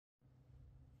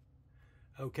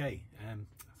Okay, I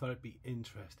thought it'd be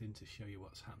interesting to show you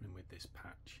what's happening with this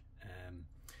patch.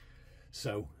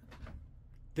 So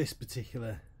this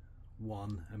particular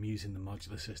one, I'm using the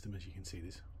modular system. As you can see,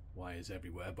 there's wires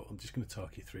everywhere, but I'm just going to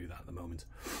talk you through that at the moment.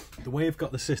 The way I've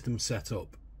got the system set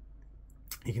up,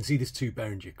 you can see there's two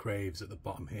Behringer Craves at the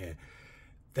bottom here.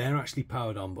 They're actually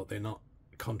powered on, but they're not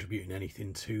contributing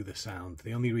anything to the sound.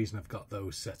 The only reason I've got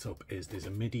those set up is there's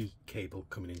a MIDI cable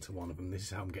coming into one of them. This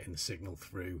is how I'm getting the signal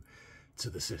through to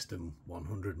the System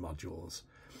 100 modules.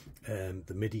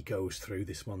 The MIDI goes through,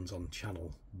 this one's on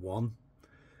channel 1.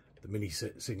 The MIDI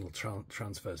signal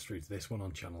transfers through to this one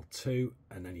on channel 2,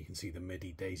 and then you can see the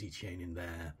MIDI daisy chaining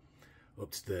there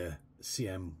up to the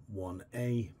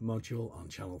CM1A module on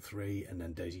channel 3, and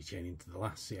then daisy chaining to the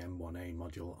last CM1A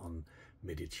module on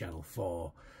MIDI channel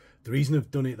 4. The reason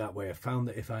I've done it that way, I found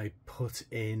that if I put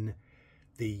in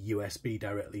the USB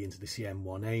directly into the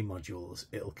CM1A modules,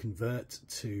 it'll convert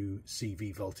to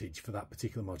CV voltage for that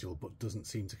particular module, but doesn't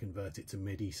seem to convert it to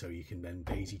MIDI, so you can then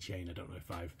daisy chain. I don't know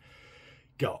if I've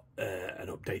got an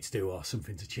update to do or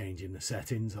something to change in the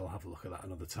settings. I'll have a look at that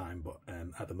another time, but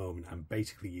at the moment I'm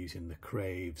basically using the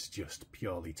Craves just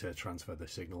purely to transfer the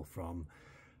signal from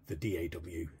the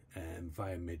DAW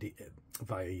via MIDI,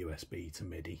 via USB to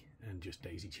MIDI, and just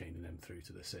daisy chaining them through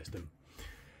to the system.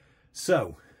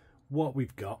 So what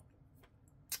we've got,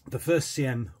 the first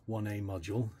CM1A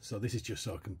module, so this is just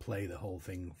so I can play the whole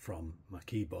thing from my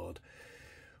keyboard.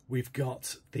 We've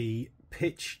got the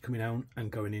pitch coming out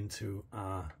and going into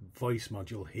our voice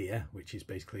module here, which is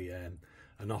basically an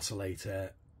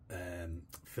oscillator,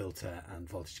 filter and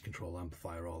voltage control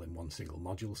amplifier all in one single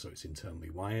module, so it's internally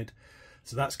wired.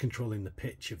 So that's controlling the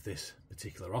pitch of this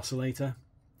particular oscillator.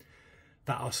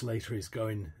 That oscillator is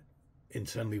going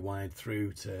internally wired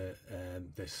through to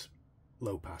this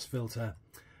low pass filter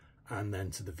and then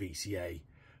to the VCA.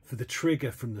 For the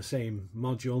trigger from the same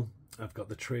module, I've got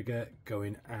the trigger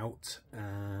going out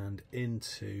and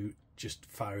into just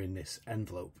firing this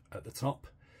envelope at the top.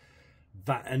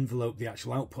 That envelope, the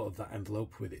actual output of that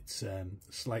envelope with its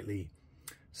slightly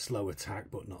slow attack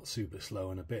but not super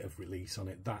slow and a bit of release on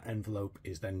it, that envelope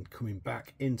is then coming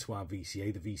back into our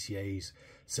VCA. The VCA's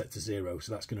set to 0,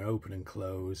 so that's going to open and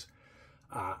close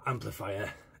our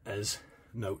amplifier as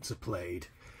notes are played.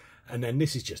 And then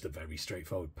this is just a very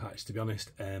straightforward patch, to be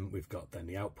honest. We've got then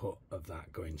the output of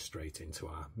that going straight into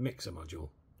our mixer module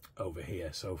over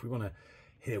here. So if we want to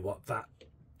hear what that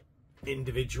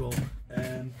individual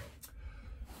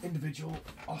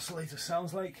oscillator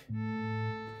sounds like. Oh,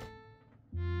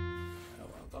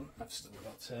 well done. I've still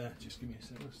got, just give me a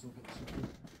second, I've still got something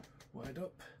wired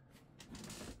up.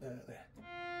 There.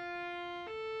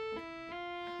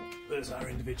 There's our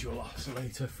individual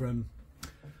oscillator from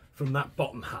that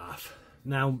bottom half.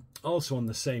 Now, also on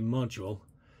the same module,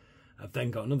 I've then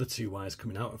got another two wires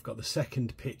coming out. I've got the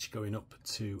second pitch going up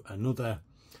to another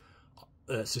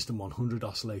System 100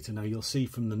 oscillator. Now you'll see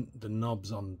from the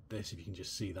knobs on this, if you can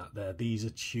just see that there, these are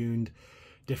tuned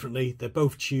differently. They're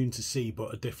both tuned to C,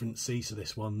 but a different C, so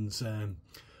this one's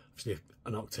obviously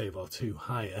an octave or two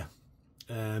higher.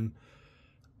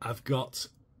 I've got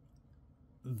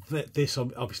this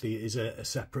obviously is a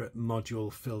separate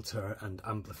module, filter and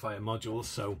amplifier module,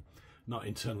 so not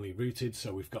internally routed.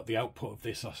 So we've got the output of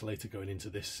this oscillator going into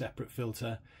this separate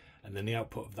filter, and then the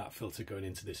output of that filter going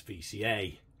into this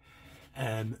VCA.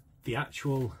 The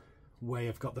actual way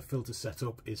I've got the filter set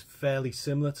up is fairly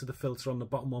similar to the filter on the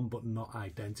bottom one, but not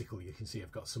identical. You can see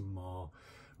I've got some more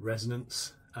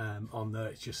resonance on there.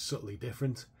 It's just subtly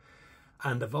different.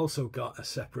 And I've also got a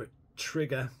separate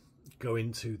trigger go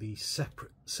into the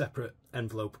separate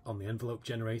envelope on the envelope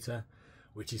generator,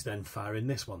 which is then firing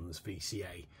this one's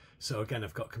VCA. So again,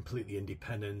 I've got completely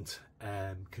independent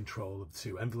control of the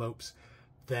two envelopes.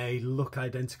 They look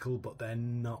identical, but they're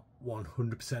not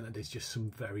 100%, and there's just some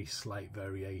very slight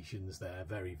variations there,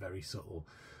 very, very subtle,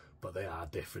 but they are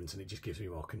different, and it just gives me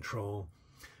more control.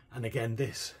 And again,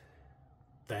 this,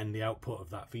 then the output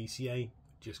of that VCA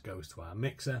just goes to our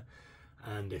mixer,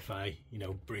 and if I,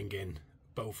 bring in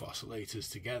both oscillators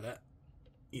together,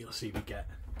 you'll see we get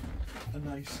a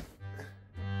nice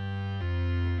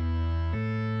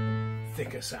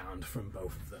thicker sound from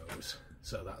both of those.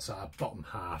 So that's our bottom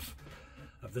half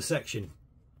of the section.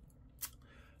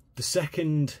 The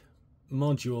second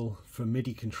module for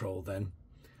MIDI control, then,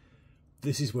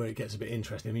 this is where it gets a bit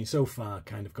interesting. I mean, so far,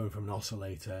 kind of going from an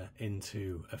oscillator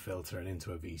into a filter and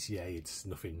into a VCA, it's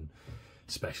nothing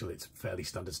special. It's fairly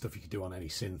standard stuff you could do on any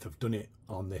synth. I've done it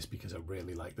on this because I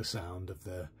really like the sound of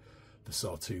the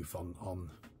sawtooth on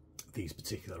these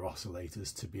particular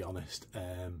oscillators, to be honest.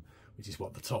 which is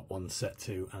what the top one's set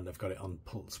to, and I've got it on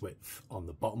pulse width on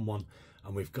the bottom one.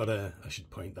 And we've got I should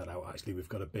point that out actually, we've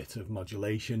got a bit of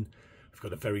modulation. We've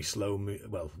got a very slow,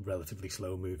 relatively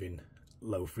slow moving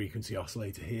low frequency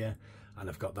oscillator here, and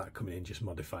I've got that coming in, just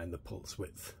modifying the pulse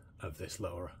width of this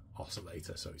lower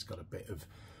oscillator, so it's got a bit of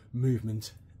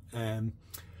movement.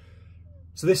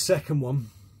 So this second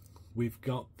one, we've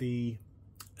got the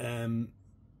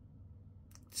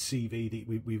CV,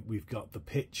 we've got the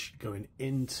pitch going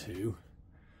into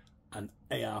an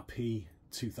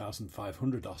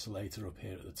ARP2500 oscillator up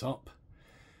here at the top.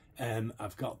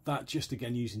 I've got that just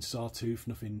again using sawtooth,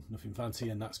 nothing fancy,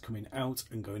 and that's coming out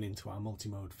and going into our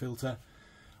multi-mode filter.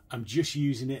 I'm just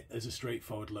using it as a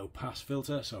straightforward low pass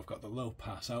filter, so I've got the low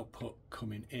pass output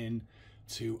coming in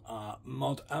to our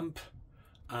mod amp,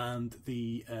 and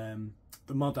the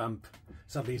mod amp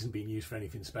sadly isn't being used for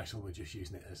anything special. We're just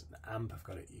using it as an amp. I've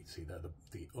got it, you can see there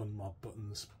the unmod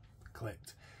buttons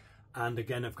clicked, and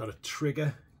again I've got a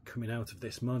trigger coming out of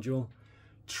this module,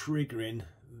 triggering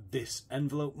this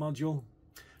envelope module.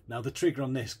 Now the trigger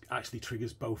on this actually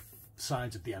triggers both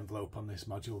sides of the envelope on this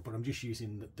module, but I'm just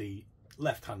using the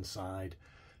left hand side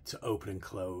to open and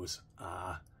close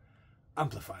our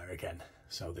amplifier again.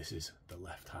 So this is the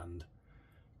left hand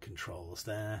controls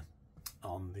there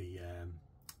on the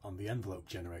envelope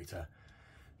generator.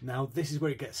 Now this is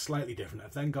where it gets slightly different.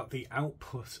 I've then got the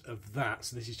output of that,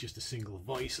 so this is just a single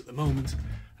voice at the moment.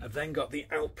 I've then got the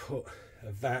output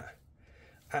of that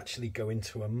actually go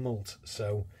into a mult,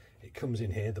 so it comes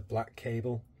in here, the black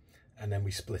cable, and then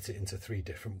we split it into 3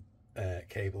 different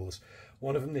cables.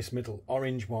 One of them, this middle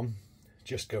orange one,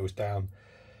 just goes down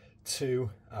to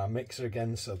our mixer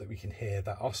again so that we can hear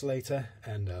that oscillator,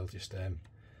 and I'll just turn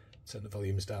the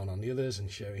volumes down on the others and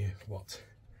show you what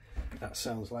that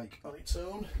sounds like on its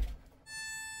own.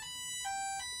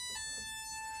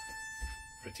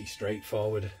 Pretty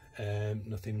straightforward,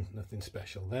 nothing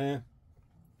special there.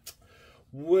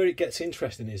 Where it gets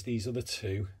interesting is these other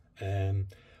two.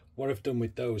 What I've done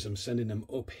with those, I'm sending them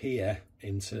up here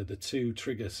into the 2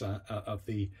 triggers of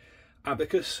the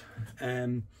Abacus,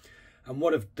 and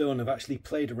what I've done, I've actually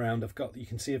played around. You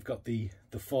can see I've got the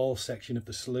fall section of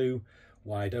the slew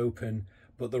wide open,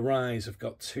 but the rise, I've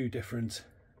got 2 different,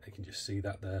 you can just see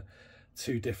that there,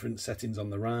 2 different settings on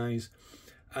the rise,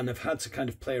 and I've had to kind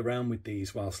of play around with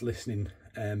these whilst listening,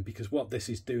 because what this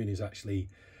is doing is actually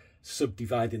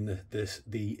subdividing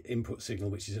the input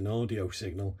signal, which is an audio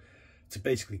signal, to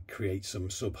basically create some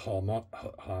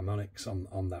sub-harmonics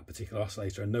on that particular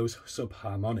oscillator, and those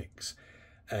sub-harmonics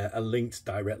are linked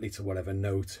directly to whatever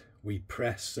note we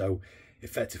press, so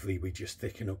effectively we just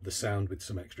thicken up the sound with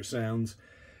some extra sounds.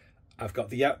 I've got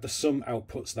the sum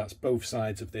outputs, that's both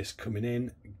sides of this coming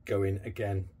in, going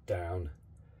again down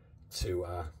to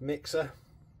our mixer.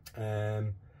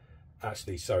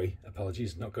 Actually, sorry,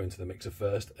 apologies, not going to the mixer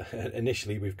first.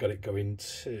 Initially we've got it going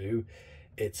to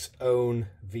its own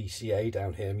VCA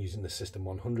down here. I'm using the System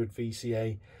 100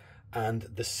 VCA, and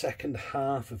the second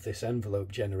half of this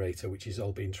envelope generator, which is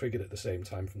all being triggered at the same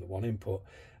time from the one input,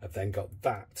 I've then got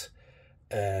that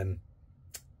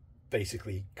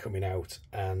basically coming out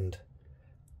and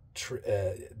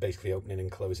basically opening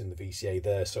and closing the VCA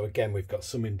there. So again, we've got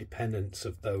some independence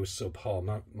of those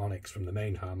sub-harmonics from the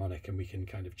main harmonic, and we can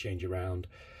kind of change around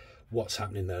what's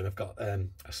happening there. And I've got a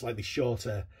slightly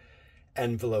shorter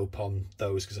envelope on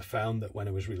those, because I found that when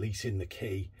I was releasing the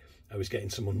key I was getting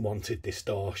some unwanted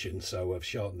distortion, so I've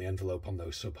shortened the envelope on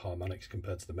those sub-harmonics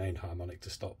compared to the main harmonic to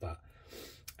stop that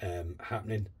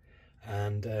happening.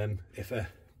 And if I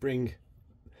bring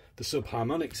the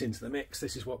sub-harmonics into the mix,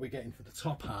 this is what we're getting for the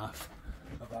top half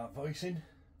of our voicing.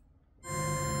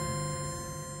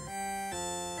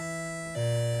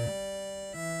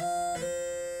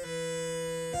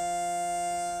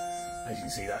 As you can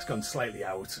see, that's gone slightly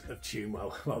out of tune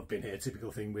while I've been here.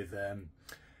 Typical thing with,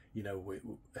 you know,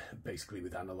 basically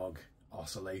with analog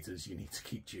oscillators, you need to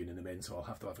keep tuning them in, so I'll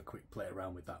have to have a quick play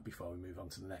around with that before we move on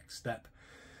to the next step.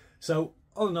 So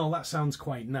all in all, that sounds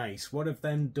quite nice. What I've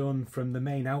then done from the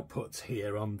main outputs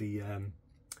here on the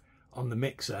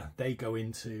mixer, they go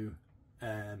into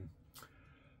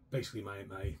basically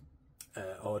my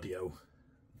audio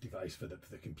device for the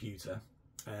computer.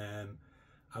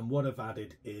 And what I've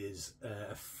added is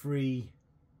a free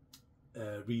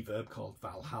reverb called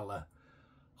Valhalla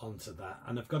onto that,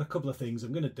 and I've got a couple of things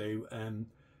I'm going to do.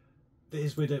 This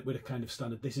is with a kind of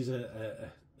standard. This is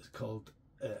it's called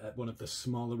one of the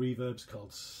smaller reverbs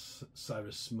called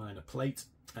Cyrus Minor Plate,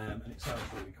 and it sounds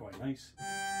really quite nice.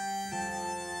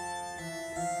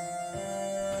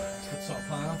 It's the top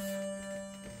half.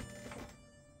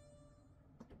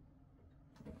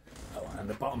 Oh, and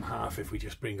the bottom half, if we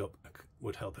just bring up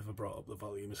would help if I brought up the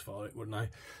volumes for it, wouldn't I?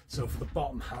 So for the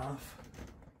bottom half,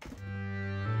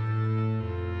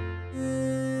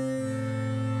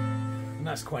 and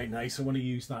that's quite nice. I want to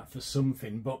use that for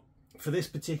something, but for this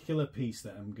particular piece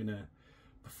that I'm gonna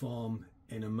perform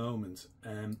in a moment,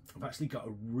 I've actually got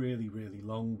a really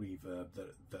long reverb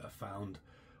that I found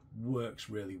works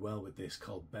really well with this,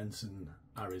 called Benson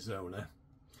Arizona,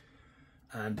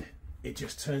 and it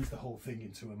just turns the whole thing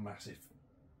into a massive,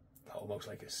 almost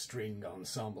like a string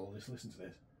ensemble. Just listen to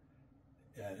this.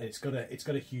 It's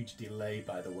got a huge delay,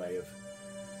 by the way, of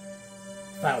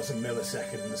 1,000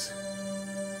 milliseconds.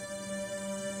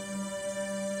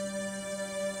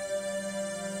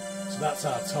 So that's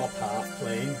our top half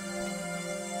playing,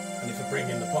 and if I bring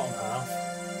in the bottom half,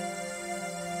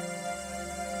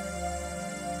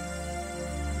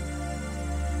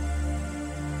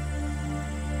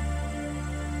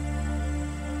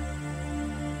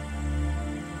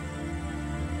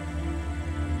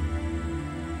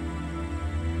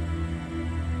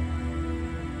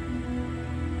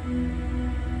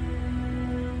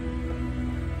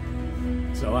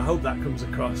 so I hope that comes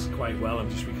across quite well. I'm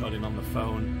just recording on the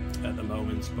phone at the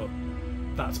moment, but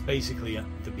that's basically at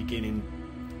the beginning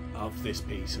of this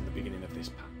piece and the beginning of this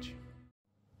patch.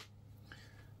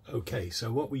 Okay,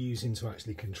 so what we're using to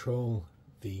actually control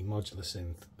the modular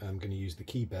synth, I'm going to use the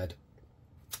key bed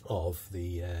of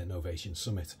the Novation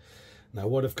Summit. Now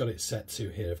what I've got it set to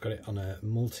here, I've got it on a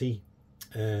multi,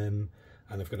 and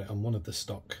I've got it on one of the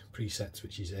stock presets,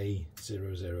 which is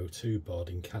A002 board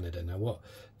in Canada. Now what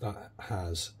that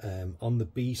has, on the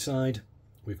B side,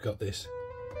 we've got this,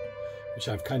 which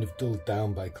I've kind of dulled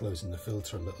down by closing the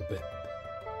filter a little bit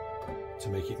to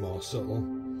make it more subtle.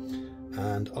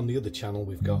 And on the other channel,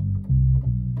 we've got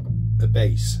a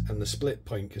bass, and the split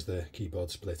point, because the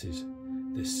keyboard split, is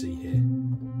this C here.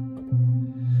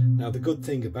 Now the good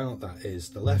thing about that is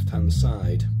the left-hand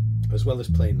side, as well as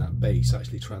playing that bass,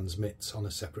 actually transmits on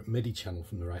a separate MIDI channel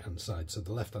from the right hand side. So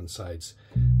the left hand side's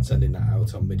sending that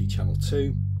out on MIDI channel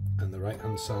 2, and the right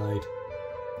hand side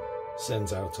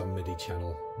sends out on MIDI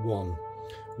channel 1.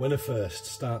 When I first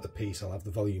start the piece, I'll have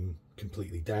the volume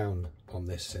completely down on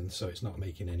this synth, so it's not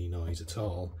making any noise at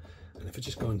all. And if I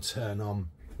just go and turn on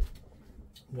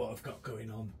what I've got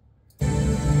going on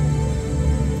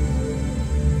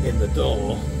in the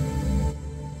door,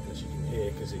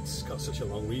 because it's got such a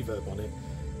long reverb on it,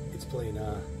 it's playing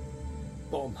our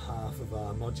bottom half of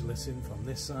our modular synth on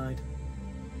this side,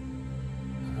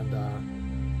 and our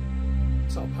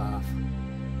top half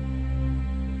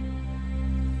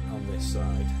on this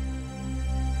side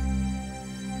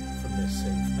from this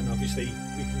synth. And obviously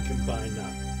we can combine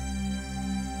that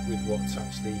with what's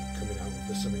actually coming out of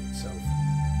the Summit itself.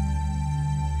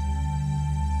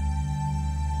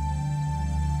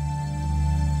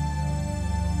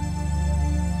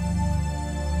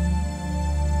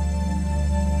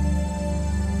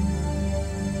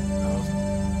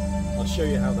 I'll show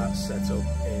you how that's set up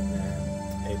in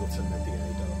Ableton, the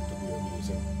DA.W I'm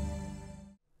using.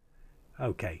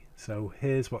 Okay, so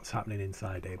here's what's happening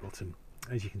inside Ableton.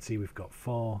 As you can see, we've got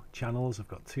 4 channels. I've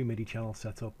got 2 MIDI channels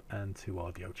set up and 2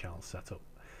 audio channels set up.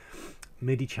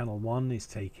 MIDI channel 1 is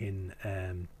taking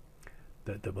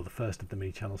the first of the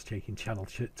MIDI channels, taking channel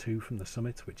 2 from the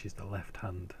Summit, which is the left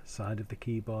hand side of the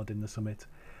keyboard in the Summit,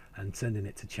 and sending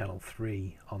it to channel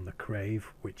 3 on the Crave,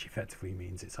 which effectively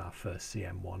means it's our first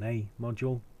CM1A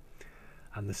module.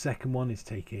 And the second one is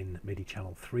taking MIDI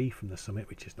channel 3 from the Summit,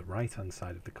 which is the right hand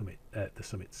side of the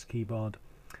Summit's keyboard,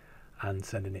 and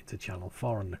sending it to channel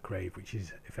 4 on the Crave, which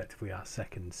is effectively our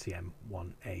second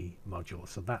CM1A module.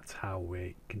 So that's how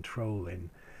we're controlling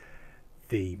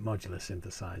the modular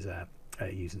synthesizer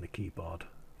using the keyboard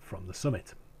from the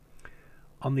Summit.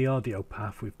 On the audio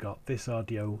path, we've got this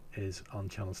audio is on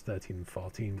channels 13 and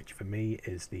 14, which for me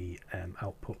is the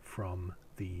output from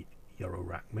the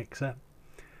Eurorack mixer,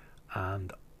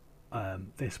 and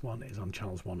this one is on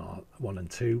channels 1 and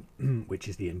 2, which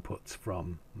is the inputs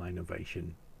from my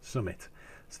Novation Summit.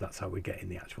 So that's how we're getting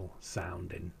the actual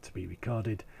sound in to be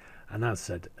recorded. And as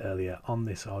said earlier, on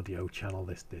this audio channel,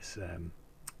 this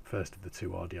first of the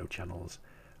 2 audio channels,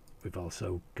 we've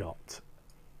also got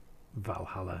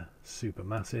Valhalla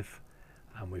Supermassive,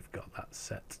 and we've got that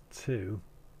set to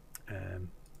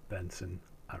Benson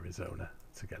Arizona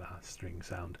to get our string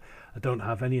sound. I don't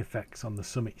have any effects on the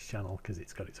Summit channel because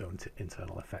it's got its own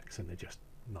internal effects and they're just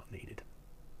not needed.